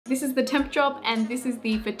This is the Tempdrop and this is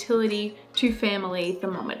the Fertility 2 family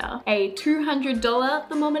thermometer. A $200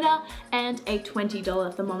 thermometer and a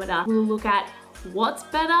 $20 thermometer. We'll look at what's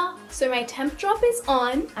better. So my Tempdrop is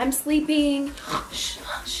on. I'm sleeping. Hush,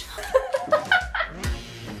 hush.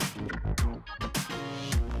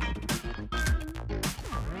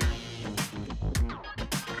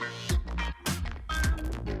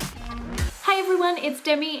 Hi everyone, it's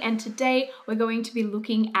Demi and today we're going to be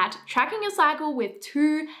looking at tracking your cycle with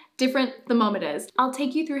two different thermometers. I'll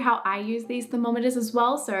take you through how I use these thermometers as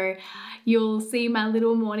well, so you'll see my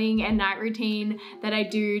little morning and night routine that I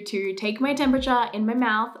do to take my temperature in my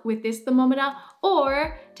mouth with this thermometer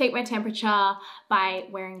or take my temperature by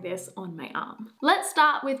wearing this on my arm. Let's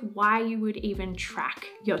start with why you would even track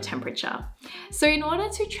your temperature. So in order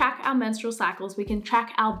to track our menstrual cycles, we can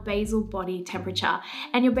track our basal body temperature.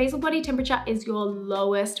 And your basal body temperature is your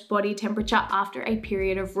lowest body temperature after a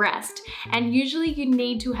period of rest. And usually you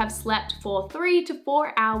need to have slept for 3 to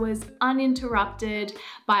 4 hours uninterrupted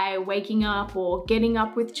by waking up or getting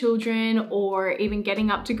up with children or even getting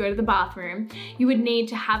up to go to the bathroom. You would need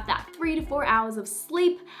to have that 3 to 4 hours of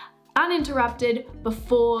sleep uninterrupted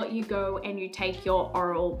before you go and you take your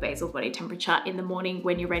oral basal body temperature in the morning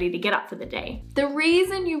when you're ready to get up for the day. The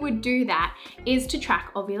reason you would do that is to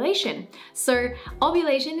track ovulation. So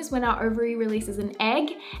ovulation is when our ovary releases an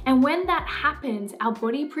egg, and when that happens, our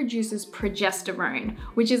body produces progesterone,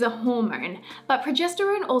 which is a hormone, but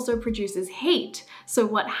progesterone also produces heat. So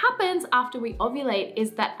what happens after we ovulate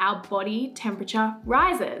is that our body temperature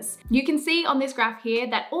rises. You can see on this graph here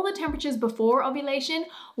that all the temperatures before ovulation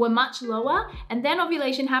were much lower, and then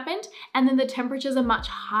ovulation happened, and then the temperatures are much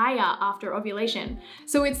higher after ovulation.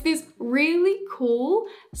 So it's this really cool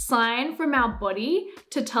sign from our body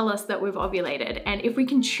to tell us that we've ovulated. And if we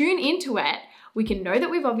can tune into it, we can know that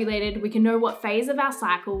we've ovulated, we can know what phase of our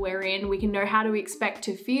cycle we're in, we can know how to expect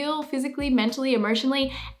to feel physically, mentally,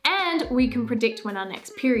 emotionally, and we can predict when our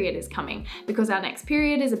next period is coming, because our next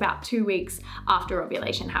period is about 2 weeks after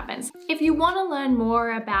ovulation happens. If you want to learn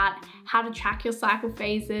more about how to track your cycle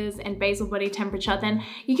phases and basal body temperature, then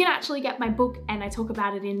you can actually get my book and I talk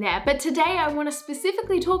about it in there. But today I want to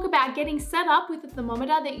specifically talk about getting set up with a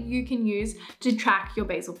thermometer that you can use to track your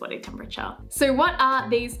basal body temperature. So what are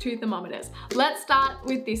these two thermometers? Let's start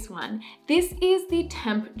with this one. This is the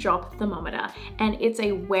Tempdrop thermometer, and it's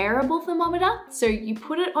a wearable thermometer. So you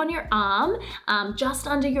put it on your arm, just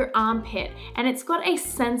under your armpit, and it's got a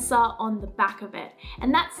sensor on the back of it.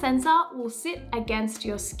 And that sensor will sit against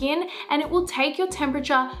your skin and it will take your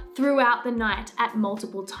temperature throughout the night at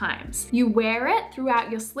multiple times. You wear it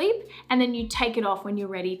throughout your sleep and then you take it off when you're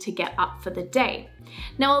ready to get up for the day.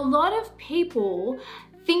 Now, a lot of people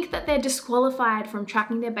think that they're disqualified from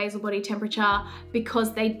tracking their basal body temperature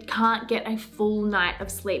because they can't get a full night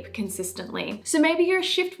of sleep consistently. So maybe you're a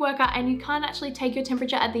shift worker and you can't actually take your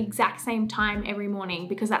temperature at the exact same time every morning,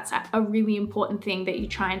 because that's a really important thing that you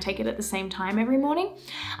try and take it at the same time every morning.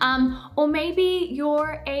 Or maybe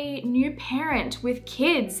you're a new parent with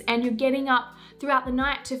kids and you're getting up throughout the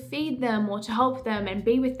night to feed them or to help them and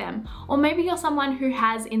be with them. Or maybe you're someone who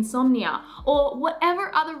has insomnia, or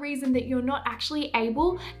whatever other reason that you're not actually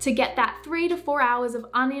able to get that 3 to 4 hours of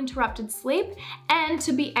uninterrupted sleep and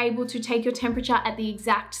to be able to take your temperature at the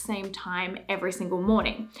exact same time every single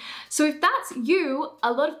morning. So if that's you,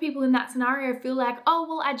 a lot of people in that scenario feel like, oh,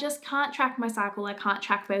 well, I just can't track my cycle, I can't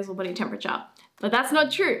track basal body temperature. But that's not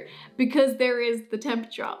true, because there is the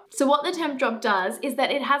Tempdrop. So what the Tempdrop does is that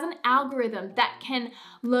it has an algorithm that can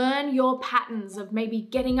learn your patterns of maybe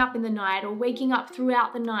getting up in the night or waking up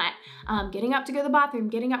throughout the night, getting up to go to the bathroom,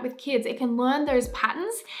 getting up with kids. It can learn those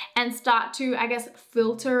patterns and start to, I guess,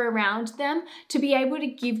 filter around them to be able to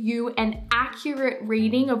give you an accurate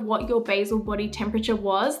reading of what your basal body temperature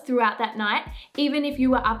was throughout that night, even if you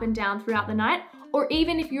were up and down throughout the night, or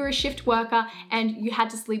even if you're a shift worker and you had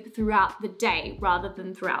to sleep throughout the day rather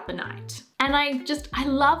than throughout the night. And I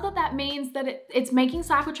love that that means that it's making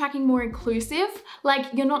cycle tracking more inclusive. Like,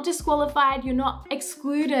 you're not disqualified, you're not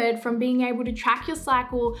excluded from being able to track your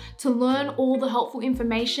cycle, to learn all the helpful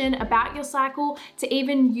information about your cycle, to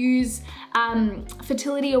even use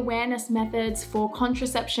fertility awareness methods for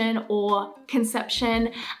contraception or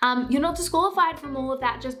conception. You're not disqualified from all of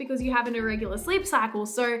that just because you have an irregular sleep cycle.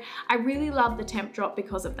 So I really love the Tempdrop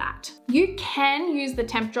because of that. You can use the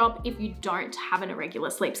Tempdrop if you don't have an irregular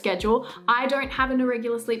sleep schedule. I don't have an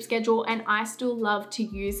irregular sleep schedule and I still love to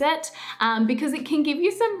use it because it can give you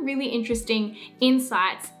some really interesting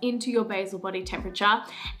insights into your basal body temperature.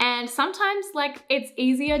 And sometimes like it's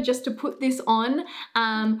easier just to put this on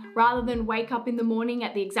rather than wake up in the morning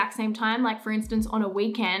at the exact same time. Like for instance, on a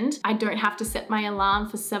weekend, I don't have to set my alarm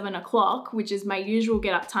for 7 o'clock, which is my usual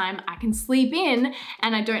get up time. I can sleep in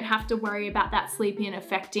and I don't have to worry about that sleep in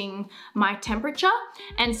affecting my temperature.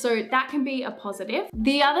 And so that can be a positive.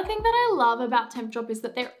 The other thing that I love about Tempdrop is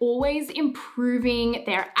that they're always improving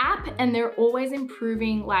their app and they're always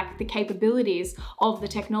improving like the capabilities of the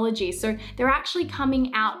technology. So they're actually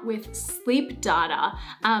coming out with sleep data.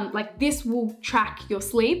 Like this will track your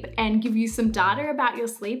sleep and give you some data about your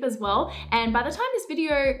sleep as well. And by the time this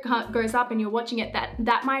video goes up and you're watching it,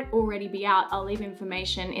 that might already be out. I'll leave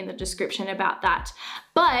information in the description about that.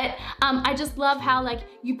 But I just love how like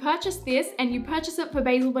you purchase this and you purchase it for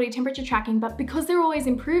basal body temperature tracking, but because they're always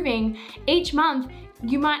improving, each month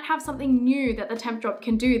you might have something new that the Tempdrop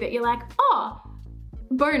can do that you're like, oh,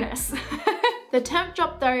 bonus. The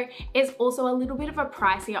Tempdrop though is also a little bit of a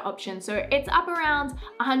pricier option. So it's up around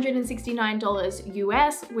 $169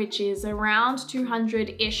 US, which is around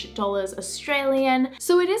 $200-ish Australian.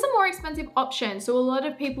 So it is a more expensive option. So a lot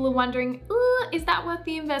of people are wondering, is that worth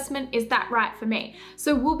the investment? Is that right for me?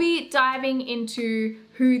 So we'll be diving into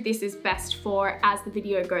who this is best for as the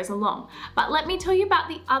video goes along. But let me tell you about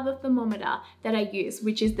the other thermometer that I use,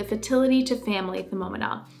 which is the Fertility to Family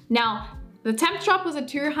thermometer. Now, the Tempdrop was a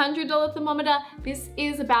 $200 thermometer. This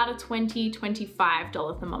is about a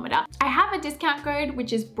 $25 thermometer. I have a discount code,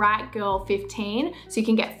 which is BrightGirl15, so you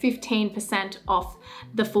can get 15% off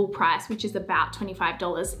the full price, which is about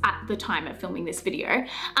 $25 at the time of filming this video.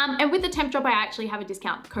 And with the Tempdrop, I actually have a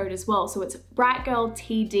discount code as well. So it's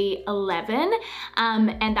BrightGirlTD11,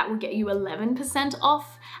 and that will get you 11%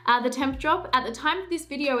 off the Tempdrop. At the time of this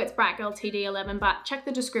video, it's BrightGirlTD11, but check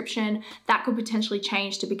the description. That could potentially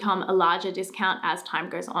change to become a larger discount as time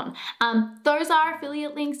goes on. Those are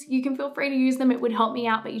affiliate links. You can feel free to use them. It would help me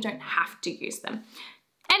out, but you don't have to use them.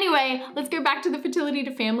 Anyway, let's go back to the Fertility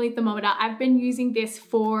to Family thermometer. I've been using this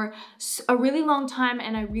for a really long time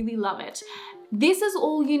and I really love it. This is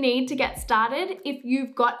all you need to get started if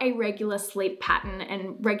you've got a regular sleep pattern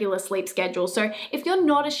and regular sleep schedule. So if you're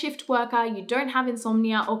not a shift worker, you don't have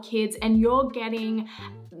insomnia or kids, and you're getting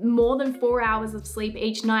more than 4 hours of sleep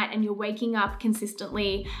each night and you're waking up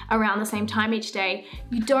consistently around the same time each day,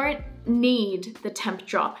 you don't need the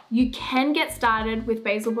Tempdrop. You can get started with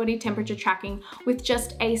basal body temperature tracking with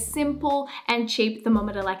just a simple and cheap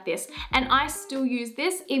thermometer like this. And I still use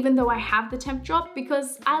this even though I have the Tempdrop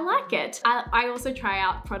because I like it. I also try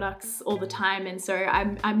out products all the time, and so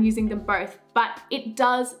I'm using them both, but it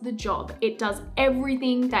does the job. It does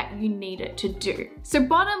everything that you need it to do. So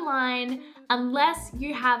bottom line, unless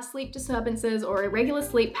you have sleep disturbances or irregular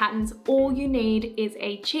sleep patterns, all you need is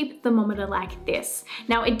a cheap thermometer like this.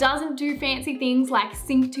 Now, it doesn't do fancy things like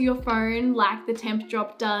sync to your phone like the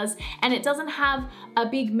Tempdrop does, and it doesn't have a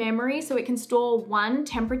big memory, so it can store one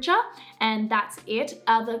temperature and that's it.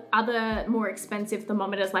 Other more expensive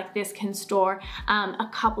thermometers like this can store a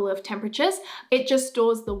couple of temperatures. It just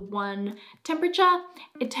stores the one temperature.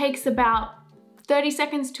 It takes about 30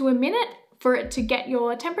 seconds to a minute for it to get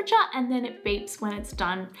your temperature, and then it beeps when it's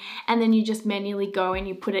done. And then you just manually go and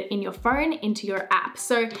you put it in your phone into your app.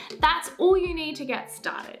 So that's all you need to get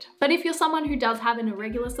started. But if you're someone who does have an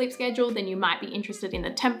irregular sleep schedule, then you might be interested in the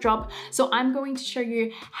Tempdrop. So I'm going to show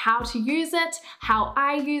you how to use it, how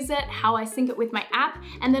I use it, how I sync it with my app,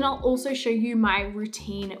 and then I'll also show you my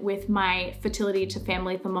routine with my Fertility to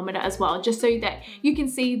Family thermometer as well, just so that you can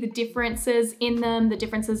see the differences in them, the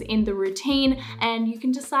differences in the routine, and you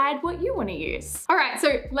can decide what you want to use. All right,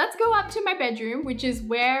 so let's go up to my bedroom, which is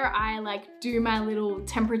where I like do my little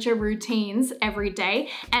temperature routines every day,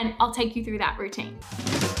 and I'll take you through that routine.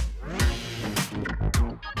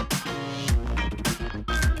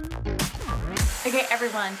 Okay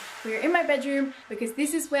everyone, we're in my bedroom because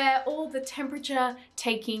this is where all the temperature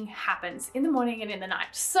taking happens, in the morning and in the night.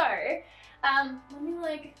 So let me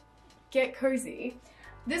like get cozy.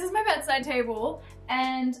 This is my bedside table,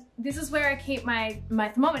 and this is where I keep my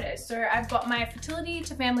thermometers. So I've got my Fertility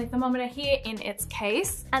to Family thermometer here in its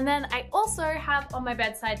case. And then I also have on my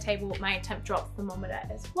bedside table my Tempdrop thermometer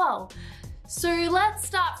as well. So let's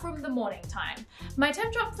start from the morning time. My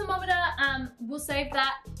Tempdrop thermometer, we'll save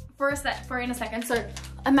that for in a second. So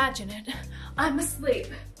imagine it, I'm asleep.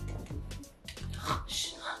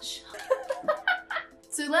 Hush, hush.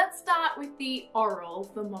 So let's start with the oral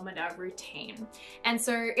thermometer routine. And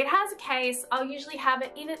so it has a case. I'll usually have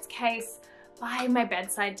it in its case by my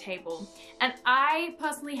bedside table. And I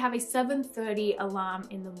personally have a 7:30 alarm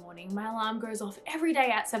in the morning. My alarm goes off every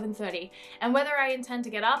day at 7:30. And whether I intend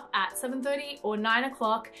to get up at 7:30 or 9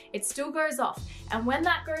 o'clock, it still goes off. And when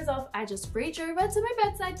that goes off, I just reach over to my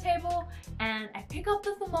bedside table and I pick up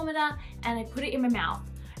the thermometer and I put it in my mouth.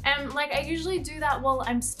 And like, I usually do that while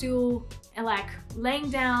I'm still like laying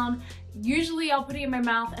down. Usually I'll put it in my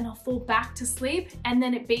mouth and I'll fall back to sleep, and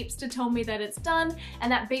then it beeps to tell me that it's done,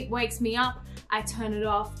 and that beep wakes me up. I turn it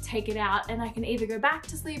off, take it out, and I can either go back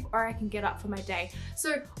to sleep or I can get up for my day.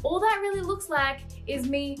 So all that really looks like is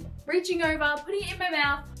me reaching over, putting it in my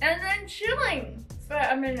mouth, and then chilling for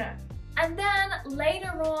a minute. And then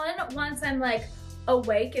later on, once I'm like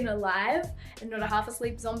awake and alive and not a half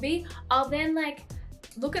asleep zombie, I'll then like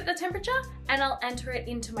look at the temperature and I'll enter it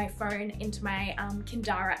into my phone, into my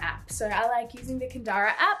Kindara app. So I like using the Kindara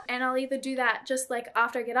app, and I'll either do that just like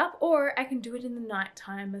after I get up, or I can do it in the night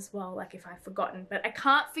time as well, like if I've forgotten. But I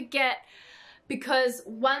can't forget, because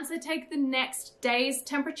once I take the next day's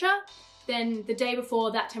temperature, then the day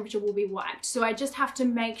before that temperature will be wiped. So I just have to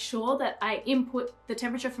make sure that I input the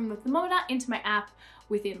temperature from the thermometer into my app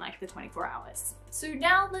within like the 24 hours. So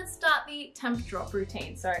now let's start the Tempdrop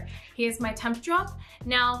routine. So here's my Tempdrop.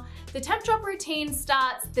 Now the Tempdrop routine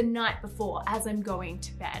starts the night before as I'm going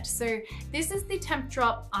to bed. So this is the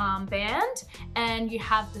Tempdrop armband, and you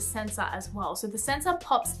have the sensor as well. So the sensor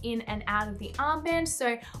pops in and out of the armband.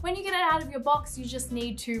 So when you get it out of your box, you just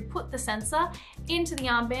need to put the sensor into the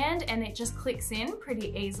armband and it just clicks in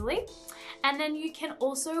pretty easily. And then you can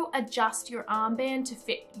also adjust your armband to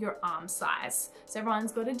fit your arm size. So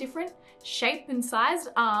everyone's got a different shape and sized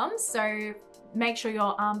arms, so make sure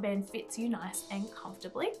your armband fits you nice and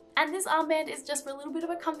comfortably. And this armband is just for a little bit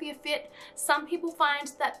of a comfier fit. Some people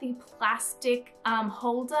find that the plastic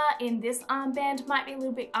holder in this armband might be a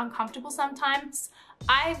little bit uncomfortable sometimes.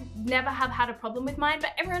 I never have had a problem with mine,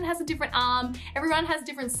 but everyone has a different arm. Everyone has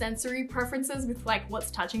different sensory preferences with like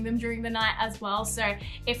what's touching them during the night as well. So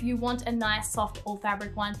if you want a nice soft all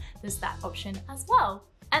fabric one, there's that option as well.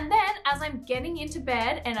 And then as I'm getting into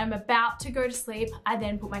bed and I'm about to go to sleep, I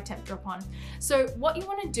then put my Tempdrop on. So what you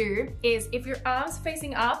want to do is, if your arm's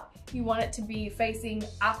facing up, you want it to be facing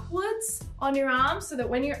upwards on your arm, so that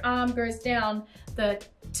when your arm goes down, the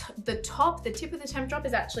tip of the Tempdrop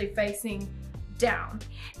is actually facing down.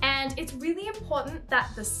 And it's really important that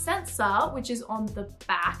the sensor, which is on the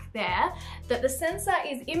back there, that the sensor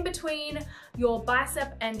is in between your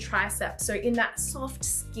bicep and tricep. So in that soft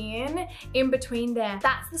skin in between there,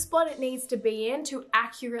 that's the spot it needs to be in to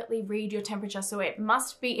accurately read your temperature. So it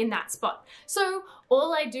must be in that spot. So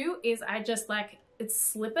all I do is I just like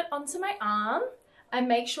slip it onto my arm. I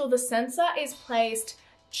make sure the sensor is placed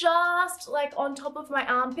just like on top of my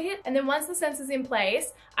armpit, and then once the sensor's in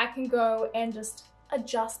place, I can go and just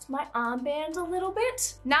adjust my armband a little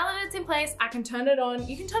bit. Now that it's in place, I can turn it on.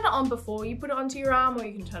 You can turn it on before you put it onto your arm, or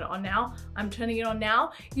you can turn it on now. I'm turning it on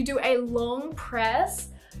now. You do a long press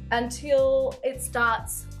until it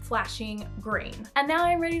starts flashing green. And now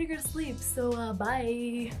I'm ready to go to sleep, so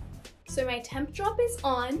bye. So my Tempdrop is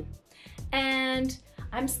on, and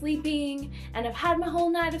I'm sleeping, and I've had my whole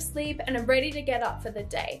night of sleep, and I'm ready to get up for the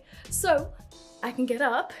day. So I can get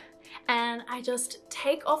up and I just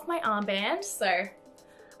take off my armband. So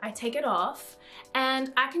I take it off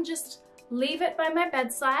and I can just leave it by my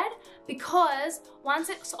bedside, because once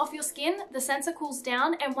it's off your skin, the sensor cools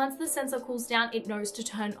down, and once the sensor cools down, it knows to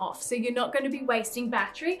turn off. So you're not going to be wasting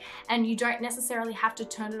battery, and you don't necessarily have to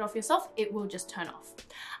turn it off yourself. It will just turn off.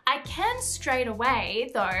 I can straight away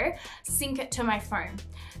though sync it to my phone.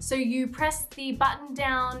 So you press the button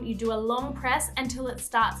down, you do a long press until it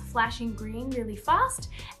starts flashing green really fast,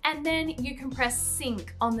 and then you can press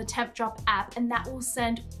sync on the Tempdrop app, and that will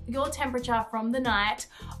send your temperature from the night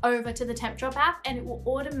over to the Tempdrop app, and it will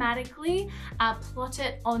automatically plot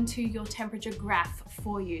it onto your temperature graph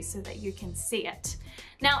for you so that you can see it.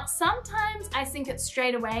 Now, sometimes I sync it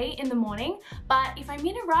straight away in the morning, but if I'm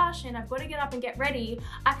in a rush and I've got to get up and get ready,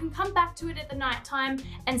 I can come back to it at the nighttime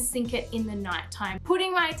and sync it in the nighttime.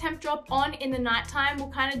 Putting my Tempdrop on in the nighttime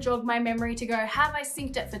will kind of jog my memory to go, have I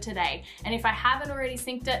synced it for today? And if I haven't already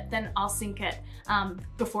synced it, then I'll sync it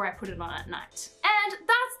before I put it on at night. And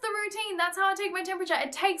that's the routine. That's how I take my temperature.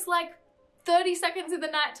 It takes like 30 seconds in the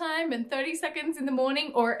nighttime and 30 seconds in the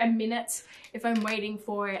morning, or a minute if I'm waiting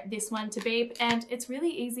for this one to beep, and it's really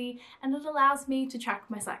easy and it allows me to track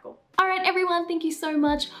my cycle. Alright everyone, thank you so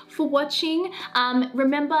much for watching.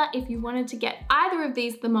 Remember, if you wanted to get either of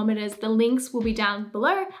these thermometers, the links will be down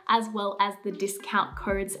below, as well as the discount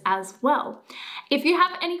codes as well. If you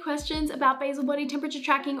have any questions about basal body temperature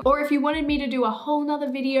tracking, or if you wanted me to do a whole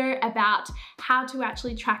nother video about how to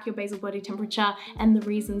actually track your basal body temperature and the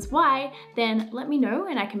reasons why, then let me know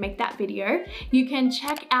and I can make that video. You can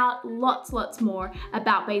check out lots more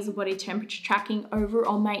about basal body temperature tracking over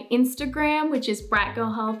on my Instagram, which is Bright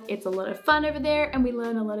Girl Health. It's a lot of fun over there and we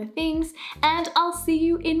learn a lot of things, and I'll see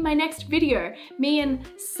you in my next video. Me and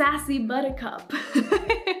Sassy Buttercup.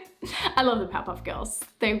 I love the Powerpuff Girls.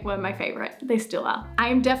 They were my favorite. They still are. I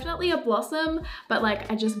am definitely a Blossom, but like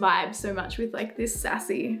I just vibe so much with like this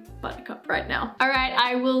sassy Buttercup right now. All right,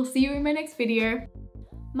 I will see you in my next video.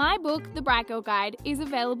 My book, The Bright Girl Guide, is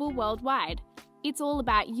available worldwide. It's all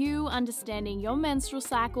about you understanding your menstrual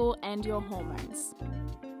cycle and your hormones.